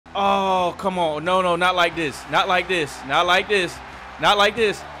Oh, come on. No, no, not like this. Not like this. Not like this. Not like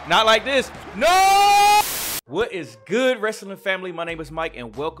this. Not like this. No! What is good, wrestling family? My name is Mike,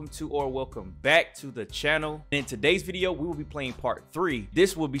 and welcome back to the channel. In today's video, we will be playing part 3.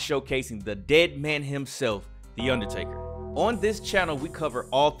 This will be showcasing the dead man himself, The Undertaker. On this channel, we cover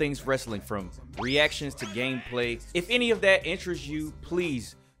all things wrestling, from reactions to gameplay. If any of that interests you,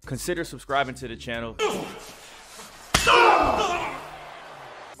 please consider subscribing to the channel.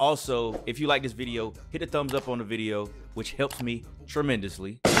 Also, if you like this video, hit a thumbs up on the video, which helps me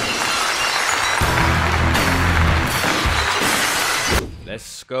tremendously.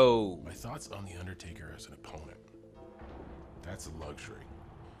 Let's go. My thoughts on The Undertaker as an opponent. That's a luxury.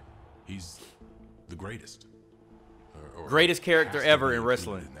 He's the greatest. Or greatest character ever in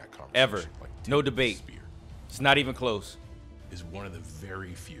wrestling. Ever. Like no debate. Spear it's not even close. Is one of the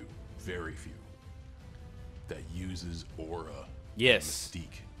very few that uses aura. Yes.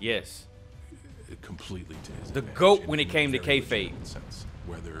 Mystique. Yes. Completely to his the advantage. GOAT when it came to kayfabe.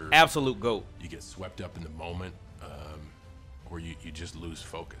 Whether absolute GOAT. You get swept up in the moment, or you just lose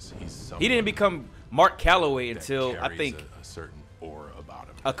focus. He didn't become Mark Calloway until I think a certain aura about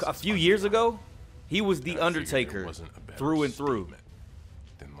him. A few years ago. He was the Undertaker through and through.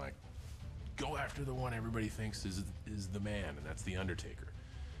 Then like, go after the one everybody thinks is the man, and that's the Undertaker.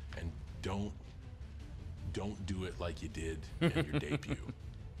 And don't do it like you did in your debut.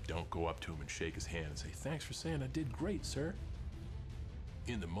 Don't go up to him and shake his hand and say, "Thanks for saying I did great, sir."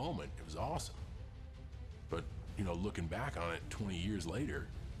 In the moment, it was awesome. But, you know, looking back on it 20 years later,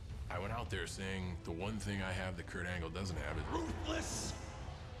 I went out there saying the one thing I have that Kurt Angle doesn't have is ruthless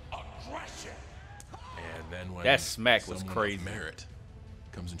aggression. And then when that smack was crazy. Merit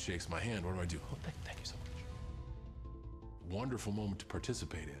comes and shakes my hand, what do? Oh, thank you so much. Wonderful moment to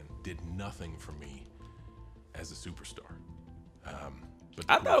participate in. Did nothing for me as a superstar. But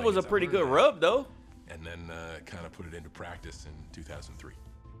I thought it was a pretty good rub, though. And then kind of put it into practice in 2003.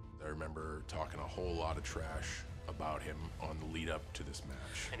 I remember talking a whole lot of trash about him on the lead up to this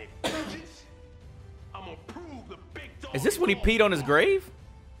match. And I'm gonna prove the big dog. Is this when he peed on his grave?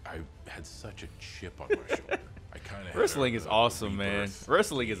 I had such a chip on my shoulder. I kind of wrestling is awesome, man.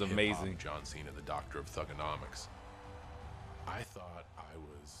 Wrestling is amazing. John Cena, the doctor of thugonomics. I thought I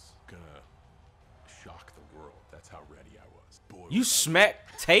was gonna shock the world. That's how ready I was. Boy, you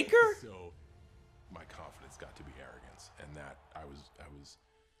smacked Taker? So my confidence got to be arrogance, and that I was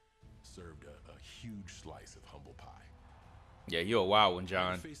served a huge slice of humble pie. Yeah, you're a wild one,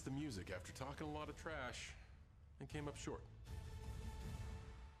 John. I faced the music after talking a lot of trash and came up short.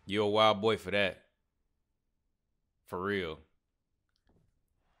 You're a wild boy for that. For real.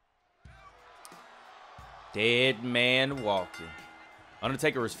 Dead man walking.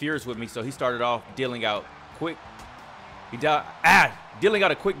 Undertaker was furious with me, so he started off dealing out quick. Dealing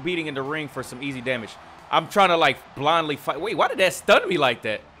out a quick beating in the ring for some easy damage. I'm trying to like blindly fight. Wait, why did that stun me like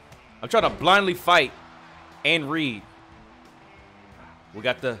that? I'm trying to blindly fight and read. We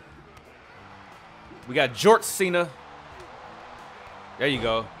got George Cena. There you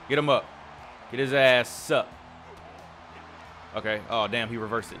go. Get him up. Get his ass up. Okay. Oh, damn. He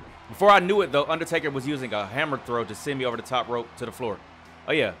reversed it. Before I knew it, though, Undertaker was using a hammer throw to send me over the top rope to the floor.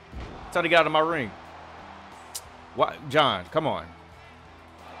 Oh, yeah. Time to get out of my ring. What? John, come on.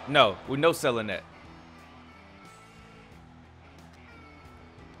 No, we're no selling that.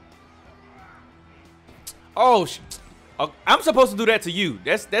 Oh, I'm supposed to do that to you.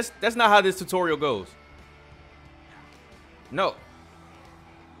 That's not how this tutorial goes. No.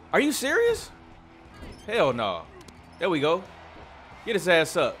 Are you serious? Hell no. There we go. Get his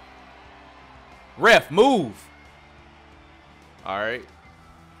ass up. Ref, move. All right.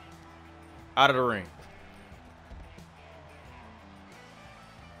 Out of the ring.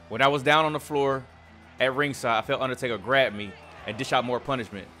 When I was down on the floor at ringside, I felt Undertaker grab me and dish out more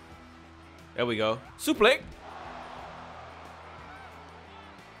punishment. There we go. Suplex.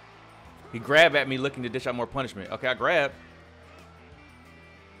 He grabbed at me looking to dish out more punishment. Okay, I grabbed.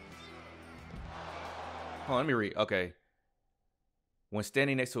 Hold on, let me read. Okay. When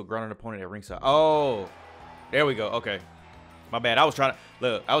standing next to a grounded opponent at ringside. Oh, there we go. Okay. My bad. I was trying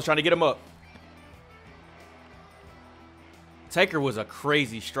to get him up. Taker was a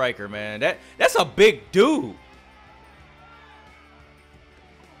crazy striker, man. That's a big dude.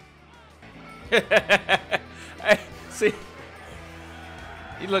 See,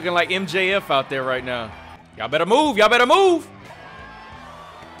 he's looking like MJF out there right now. Y'all better move. Y'all better move.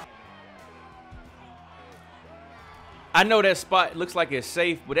 I know that spot looks like it's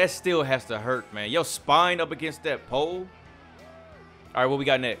safe, but that still has to hurt, man. Your spine up against that pole. All right, what we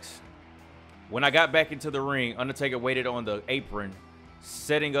got next? When I got back into the ring, Undertaker waited on the apron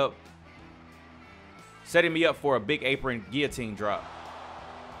setting me up for a big apron guillotine drop.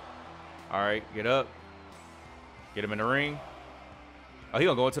 All right, get up. Get him in the ring. Oh, he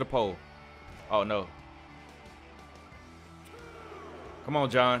gonna go into the pole. Oh, no. Come on,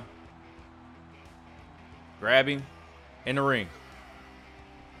 John. Grab him in the ring.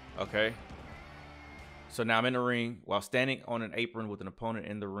 Okay. So now I'm in the ring while standing on an apron with an opponent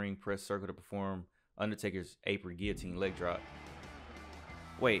in the ring. Press circle to perform Undertaker's apron guillotine leg drop.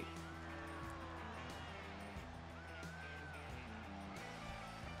 Wait.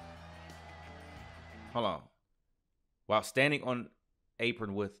 Hold on. While standing on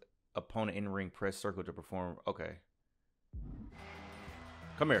apron with opponent in ring, press circle to perform. Okay.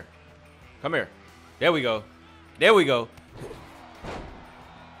 Come here. Come here. There we go. There we go.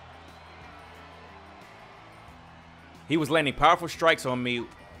 He was landing powerful strikes on me,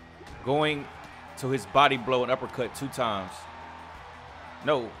 going to his body blow and uppercut 2 times.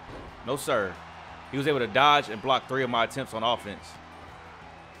 No. No, sir. He was able to dodge and block 3 of my attempts on offense.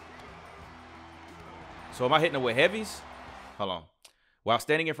 So am I hitting it with heavies? Hold on. While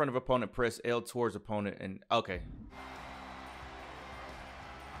standing in front of opponent, press L towards opponent and okay.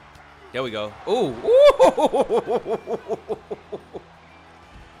 There we go. Ooh. Ooh.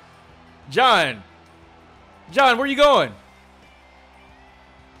 John. John, where you going?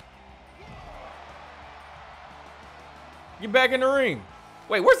 Get back in the ring.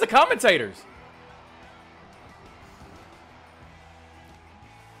 Wait, where's the commentators?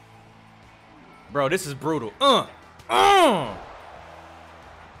 Bro, this is brutal. I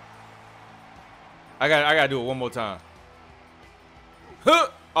gotta do it one more time. Huh.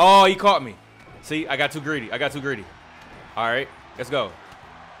 Oh, he caught me. See, I got too greedy. I got too greedy. All right, let's go.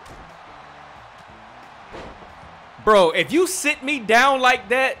 Bro, if you sit me down like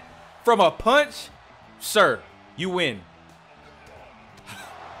that from a punch, sir, you win.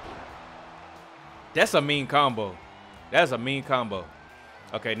 That's a mean combo. That's a mean combo.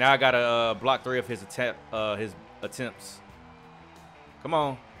 Okay, now I gotta block 3 of his attempts. Come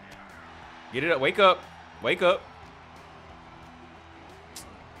on. Get it up. Wake up. Wake up.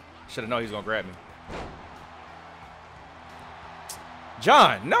 Should have known he was gonna grab me.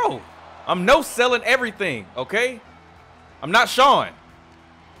 John, no. I'm no selling everything, okay? I'm not Sean.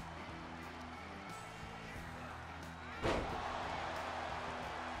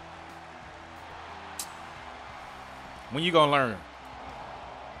 When you gonna learn?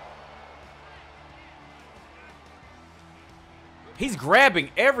 He's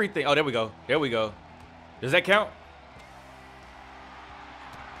grabbing everything. Oh, there we go. There we go. Does that count?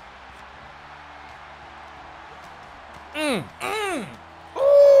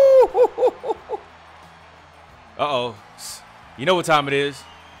 Uh-oh. You know what time it is.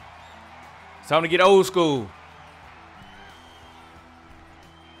 It's time to get old school.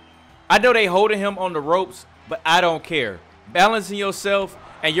 I know they holding him on the ropes, but I don't care. Balancing yourself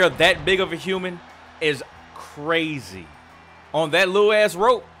and you're that big of a human is crazy. On that little ass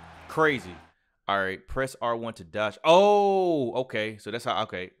rope, crazy. All right, press R1 to dodge. Oh, okay. So that's how,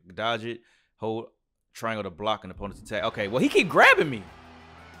 okay. Dodge it, hold triangle to block an opponent's attack. Okay, well, he keep grabbing me.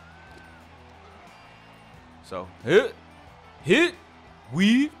 So, hit,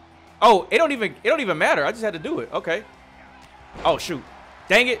 weave. Oh, it don't even matter. I just had to do it. Okay. Oh, shoot.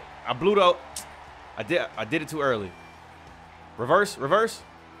 Dang it. I blew the, I did it too early. Reverse.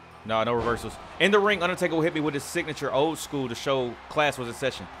 No reversals. In the ring, Undertaker will hit me with his signature old school to show class was in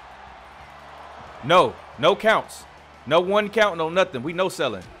session. No counts. No 1 count, no nothing. We no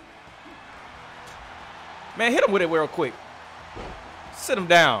selling. Man, hit him with it real quick. Sit him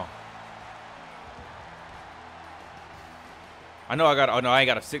down. I know I got, oh no, I ain't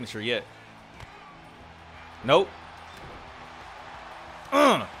got a signature yet. Nope.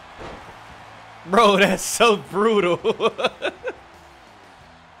 Bro, that's so brutal.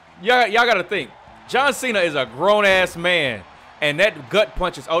 Y'all gotta think. John Cena is a grown-ass man. And that gut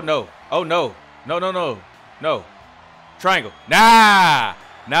punches, oh no. Oh no. No. Triangle. Nah.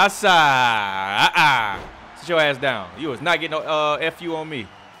 Side. Sit your ass down. You was not getting no FU on me.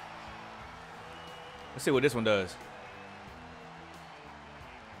 Let's see what this one does.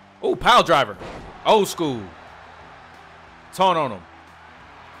 Oh, pile driver. Old school. Taunt on him.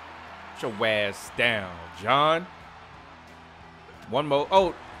 Sit your ass down, John. One more.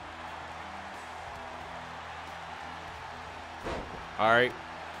 Oh. All right.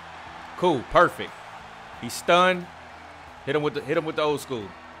 Cool. Perfect. He's stunned. Hit him with the old school.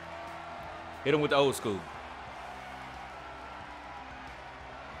 Hit him with the old school.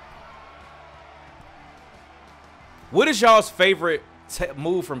 What is y'all's favorite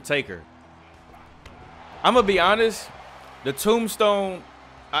move from Taker? I'm gonna be honest. The tombstone,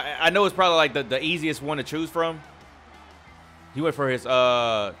 I know it's probably like the easiest one to choose from. He went for his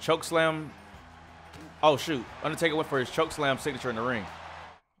choke slam. Oh shoot, Undertaker went for his choke slam signature in the ring.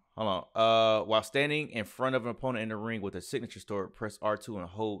 Hold on. While standing in front of an opponent in the ring with a signature store, press R2 and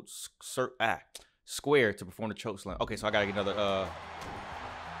hold square to perform the choke slam. Okay, so I gotta get another.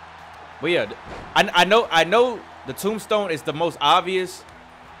 But yeah, I know the tombstone is the most obvious,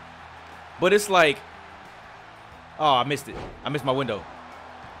 but it's like, oh, I missed it. I missed my window.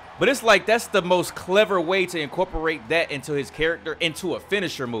 But it's like that's the most clever way to incorporate that into his character, into a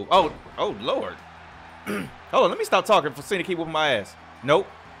finisher move. Oh Lord. Hold on, let me stop talking for Cena keep whooping my ass. Nope.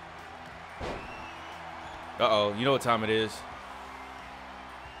 Uh-oh, you know what time it is.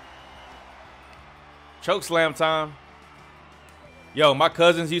 Choke slam time. Yo, my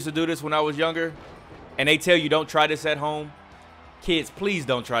cousins used to do this when I was younger, and they tell you don't try this at home. Kids, please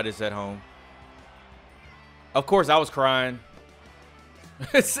don't try this at home. Of course, I was crying.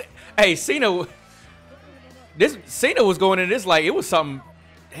 Hey, Cena was going in this like it was something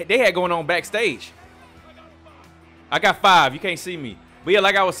they had going on backstage. I got 5. You can't see me. But yeah,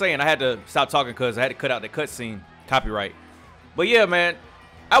 like I was saying, I had to stop talking because I had to cut out the cutscene copyright. But yeah, man,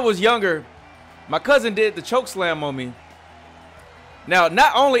 I was younger. My cousin did the choke slam on me. Now,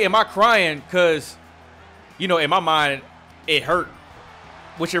 not only am I crying because, you know, in my mind, it hurt,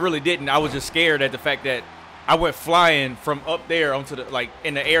 which it really didn't. I was just scared at the fact that I went flying from up there onto the, like,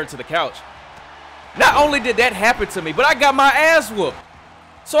 in the air to the couch. Not only did that happen to me, but I got my ass whooped.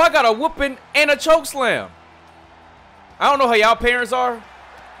 So I got a whooping and a choke slam. I don't know how y'all parents are,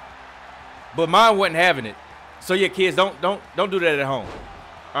 but mine wasn't having it. So yeah, kids, don't do that at home.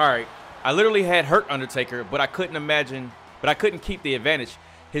 All right, I literally had hurt Undertaker, but I couldn't keep the advantage.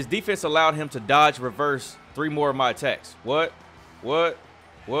 His defense allowed him to dodge, reverse 3 more of my attacks. What? All right,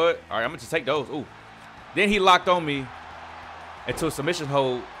 I'm gonna just take those. Ooh. Then he locked on me into a submission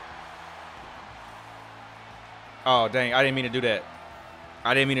hold. Oh dang, I didn't mean to do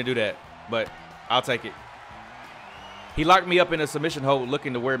that. But I'll take it. He locked me up in a submission hold,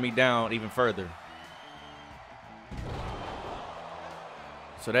 looking to wear me down even further.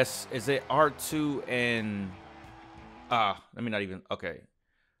 So is it R2 and, let me not even, okay.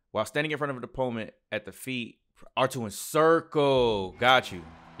 While standing in front of an opponent at the feet, R2 and circle. Got you.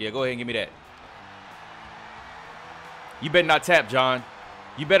 Yeah, go ahead and give me that. You better not tap, John.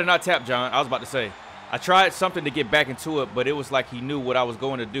 You better not tap, John. I was about to say. I tried something to get back into it, but it was like he knew what I was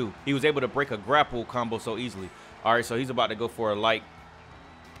going to do. He was able to break a grapple combo so easily. All right, so he's about to go for a light.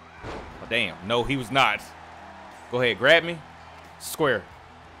 Oh, damn. No, he was not. Go ahead, grab me. Square.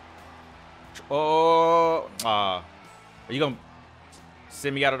 Oh, are you going to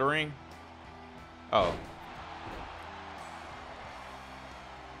send me out of the ring? Oh.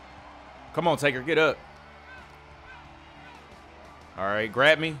 Come on, Taker, get up. All right,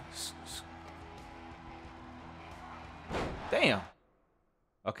 grab me. Damn.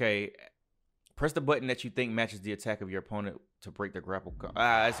 Okay. Press the button that you think matches the attack of your opponent to break the grapple.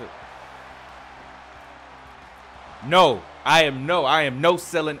 That's it. No, I am no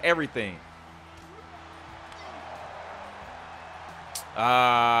selling everything.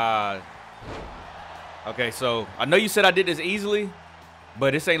 Okay, so I know you said I did this easily,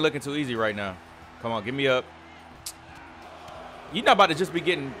 but this ain't looking too easy right now. Come on, get me up. You're not about to just be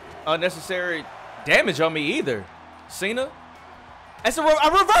getting unnecessary damage on me either, Cena. I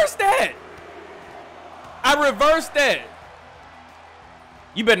reversed that. I reversed that.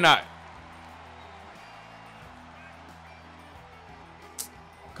 You better not.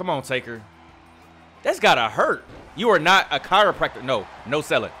 Come on, Taker. That's gotta hurt. You are not a chiropractor. No, no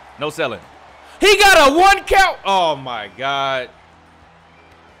selling. No selling. He got a 1 count. Oh my God.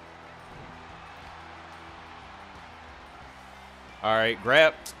 All right,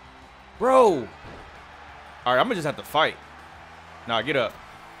 grab. Bro. All right, I'm gonna just have to fight. Nah, get up.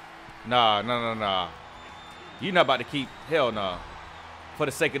 Nah. You're not about to keep. Hell no. For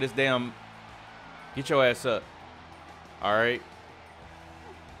the sake of this damn. Get your ass up. All right.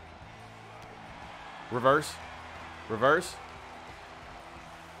 Reverse. Reverse.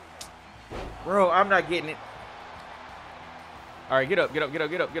 Bro, I'm not getting it. All right, get up.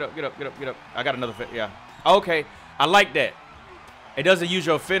 I got another fit. Yeah. Okay. I like that. It doesn't use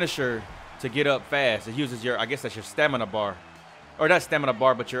your finisher to get up fast. It uses your, I guess that's your stamina bar. Or not stamina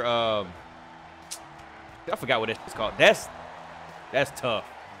bar, but your, I forgot what it's called. That's tough.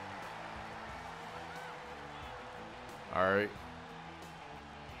 All right.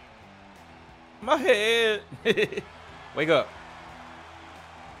 My head. Wake up.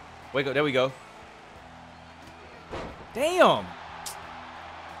 Wake up. There we go. Damn.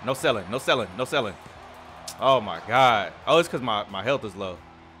 No selling. Oh my God. Oh, it's because my health is low.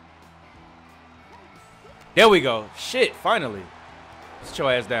 There we go. Shit, finally. Let's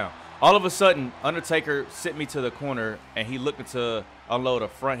your ass down. All of a sudden, Undertaker sent me to the corner, and he looking to unload a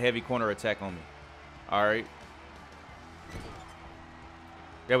front heavy corner attack on me. All right.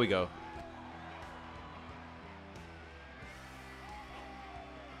 There we go.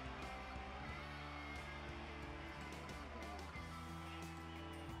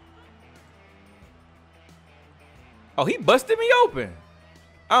 Oh, he busted me open.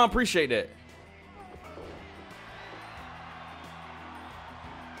 I don't appreciate that.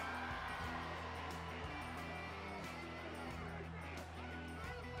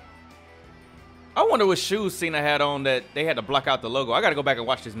 I wonder what shoes Cena had on that they had to block out the logo. I got to go back and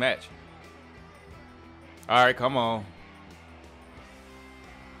watch this match. All right, come on.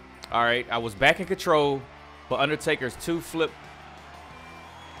 All right, I was back in control, but Undertaker's 2 flip.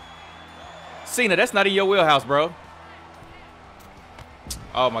 Cena, that's not in your wheelhouse, bro.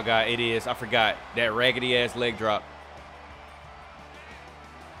 Oh, my God, it is. I forgot. That raggedy-ass leg drop.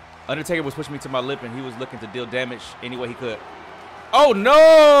 Undertaker was pushing me to my lip, and he was looking to deal damage any way he could. Oh,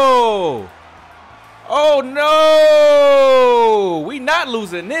 no! Oh, no! We not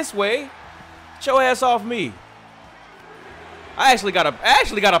losing this way. Get your ass off me. I actually got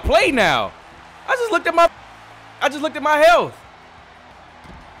a play now. I just looked at my health.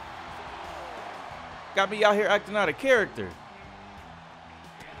 Got me out here acting out of character.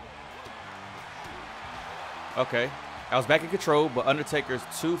 Okay. I was back in control, but Undertaker's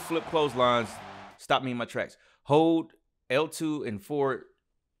 2 flip clotheslines stopped me in my tracks. Hold L2 and forward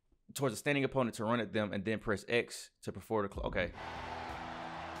towards a standing opponent to run at them, and then press X to perform the okay.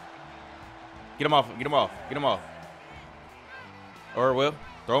 Get him off. Get him off. Get him off. Or well,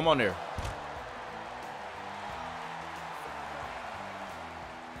 throw him on there.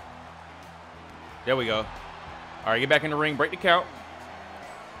 There we go. All right, get back in the ring. Break the count.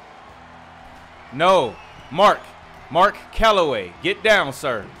 No. Mark Calloway. Get down,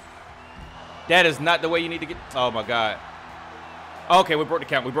 sir. That is not the way you need to get. Oh, my God. Okay, we broke the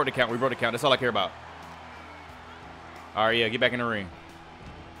count. We broke the count. We broke the count. That's all I care about. All right, yeah, get back in the ring.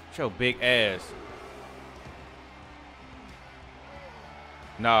 Show big ass.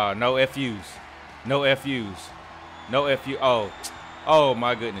 Nah, no FUs. No FUs. No FU. Oh. Oh,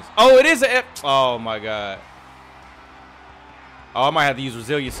 my goodness. Oh, it is a F. Oh, my God. Oh, I might have to use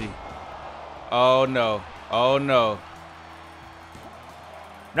resiliency. Oh, no. Oh, no.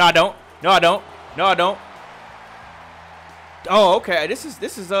 No, I don't. No, I don't. No, I don't. Oh, okay. This is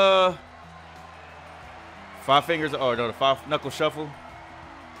 5 fingers. Oh, no, the 5 knuckle shuffle.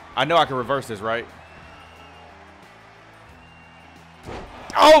 I know I can reverse this, right?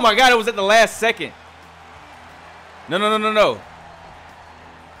 Oh, my God. It was at the last second. No, no, no, no, no.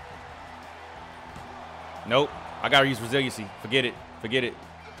 Nope. I got to use resiliency. Forget it. Forget it.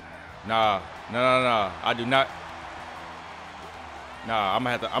 Nah. No, no, no. I do not. Nah, I'm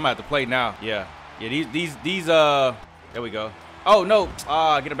gonna have to play now. Yeah. Yeah, these there we go. Oh no.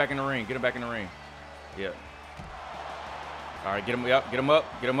 Get him back in the ring. Get him back in the ring. Yeah. All right, get him up, get him up,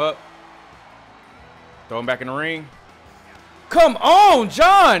 get him up. Throw him back in the ring. Come on,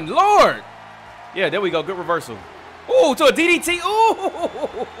 John, Lord. Yeah, there we go. Good reversal. Ooh, to a DDT.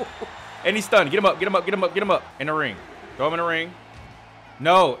 Ooh. And he's stunned. Get him up, get him up, get him up, get him up. In the ring. Throw him in the ring.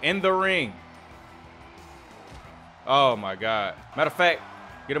 No, in the ring. Oh, my God. Matter of fact,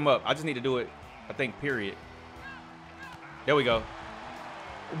 get him up. I just need to do it, I think, period. There we go.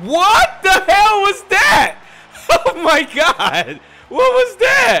 What the hell was that? Oh, my God. What was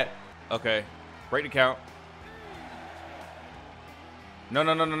that? Okay. Break the count. No,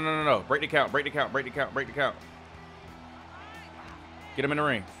 no, no, no, no, no, no. Break the count. Break the count. Break the count. Break the count. Get him in the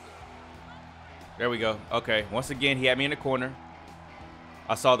ring. There we go. Okay. Once again, he had me in the corner.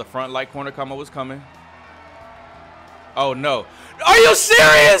 I saw the front light corner combo was coming. Oh, no. Are you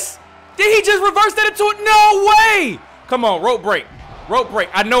serious? Did he just reverse that into it? No way. Come on, rope break. Rope break.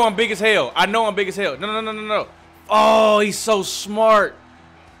 I know I'm big as hell. I know I'm big as hell. No, no, no, no, no. Oh, he's so smart.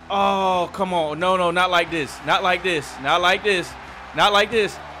 Oh, come on. No, no, not like this. Not like this. Not like this. Not like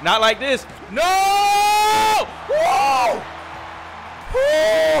this. Not like this. No! Woo!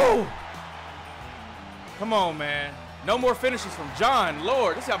 Woo! Come on, man. No more finishes from John.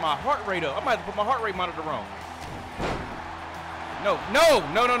 Lord, this got my heart rate up. I might have to put my heart rate monitor on. No, no,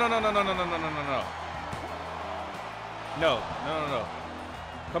 no, no, no, no, no, no, no, no, no, no, no. No, no, no, no.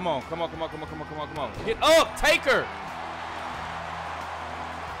 Come on, come on, come on, come on, come on, come on, come on. Get up, Taker.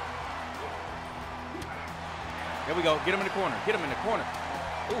 There we go. Get him in the corner. Get him in the corner.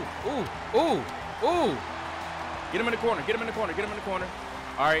 Ooh, ooh, ooh, ooh. Get him in the corner. Get him in the corner. Get him in the corner.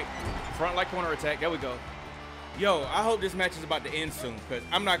 All right. Front light corner attack. There we go. Yo, I hope this match is about to end soon, because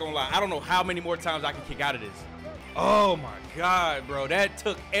I'm not gonna lie, I don't know how many more times I can kick out of this. Oh my God, bro. That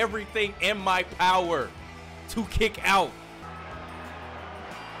took everything in my power to kick out.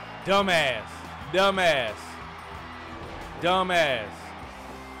 Dumbass. Dumbass. Dumbass.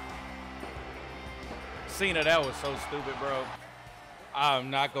 Cena, that was so stupid, bro. I'm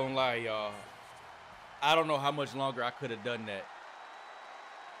not gonna lie, y'all. I don't know how much longer I could have done that.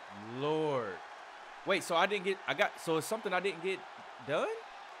 Lord. Wait, so so it's something I didn't get done?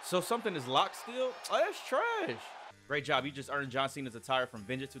 So something is locked still? Oh, that's trash. Great job. You just earned John Cena's attire from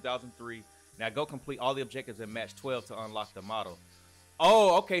Vengeance 2003. Now go complete all the objectives in match 12 to unlock the model.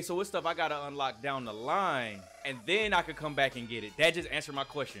 Oh, okay. So it's stuff I got to unlock down the line. And then I could come back and get it. That just answered my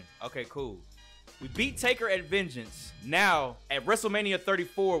question. Okay, cool. We beat Taker at Vengeance. Now, at WrestleMania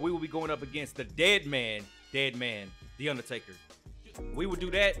 34, we will be going up against the dead man, the Undertaker. We will do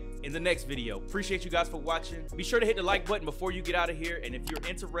that in the next video. Appreciate you guys for watching. Be sure to hit the like button before you get out of here. And if you're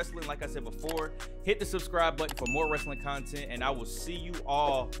into wrestling, like I said before, hit the subscribe button for more wrestling content. And I will see you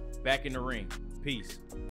all back in the ring. Peace.